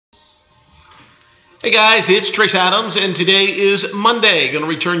Hey guys, it's Trace Adams, and today is Monday. Going to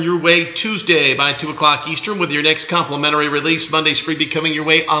return your way Tuesday by 2 o'clock Eastern with your next complimentary release. Monday's freebie coming your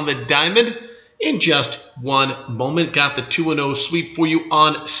way on the Diamond in just one moment. Got the 2-0 sweep for you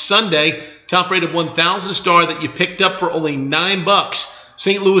on Sunday. Top-rated 1,000 star that you picked up for only $9.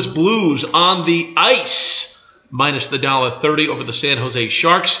 St. Louis Blues on the ice, minus the $1.30 over the San Jose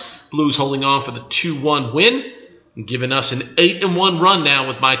Sharks. Blues holding on for the 2-1 win. Giving us an 8-1 run now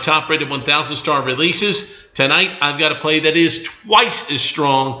with my top-rated 1,000-star releases. Tonight, I've got a play that is twice as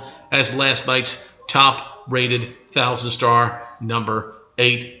strong as last night's top-rated 1,000-star number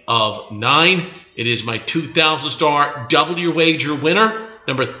 8 of 9. It is my 2,000-star double your wager winner,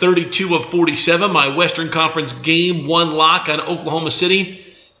 number 32 of 47, my Western Conference Game 1 lock on Oklahoma City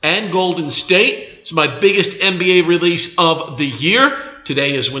and Golden State. It's my biggest NBA release of the year.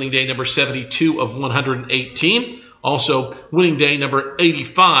 Today is winning day number 72 of 118. Also, winning day number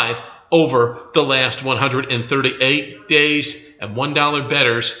 85 over the last 138 days. And $1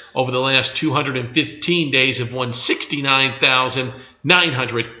 bettors over the last 215 days have won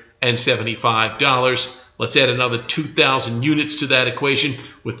 $69,975. Let's add another 2,000 units to that equation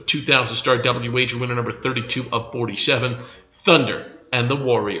with 2,000-star W wager winner number 32 of 47, Thunder and the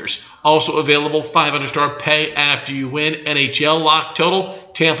Warriors. Also available, 500-star pay after you win. NHL lock total,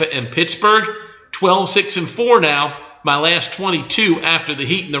 Tampa and Pittsburgh. 12-6-4 now. My last 22 after the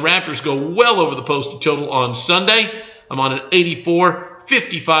Heat and the Raptors go well over the posted total on Sunday. I'm on an 84,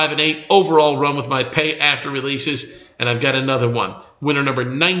 55-8 overall run with my pay after releases. And I've got another one. Winner number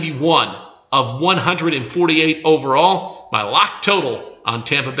 91 of 148 overall. My lock total on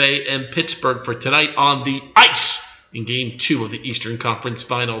Tampa Bay and Pittsburgh for tonight on the ice in Game 2 of the Eastern Conference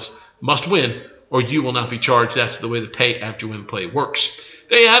Finals. Must win or you will not be charged. That's the way the pay after win play works.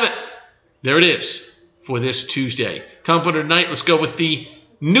 There you have it. There it is for this Tuesday. Complementary tonight, let's go with the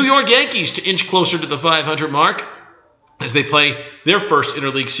New York Yankees to inch closer to the 500 mark as they play their first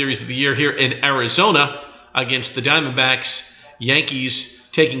interleague series of the year here in Arizona against the Diamondbacks. Yankees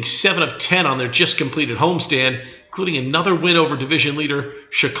taking 7 of 10 on their just completed homestand, including another win over division leader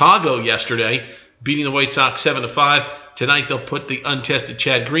Chicago yesterday, beating the White Sox 7-5. Tonight they'll put the untested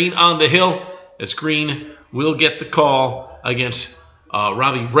Chad Green on the hill as Green will get the call against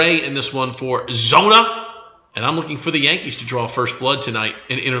Robbie Ray in this one for Zona. And I'm looking for the Yankees to draw first blood tonight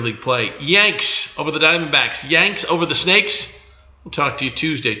in interleague play. Yanks over the Diamondbacks. Yanks over the Snakes. We'll talk to you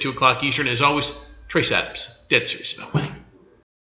Tuesday, 2 o'clock Eastern. As always, Trace Adams, dead serious about winning.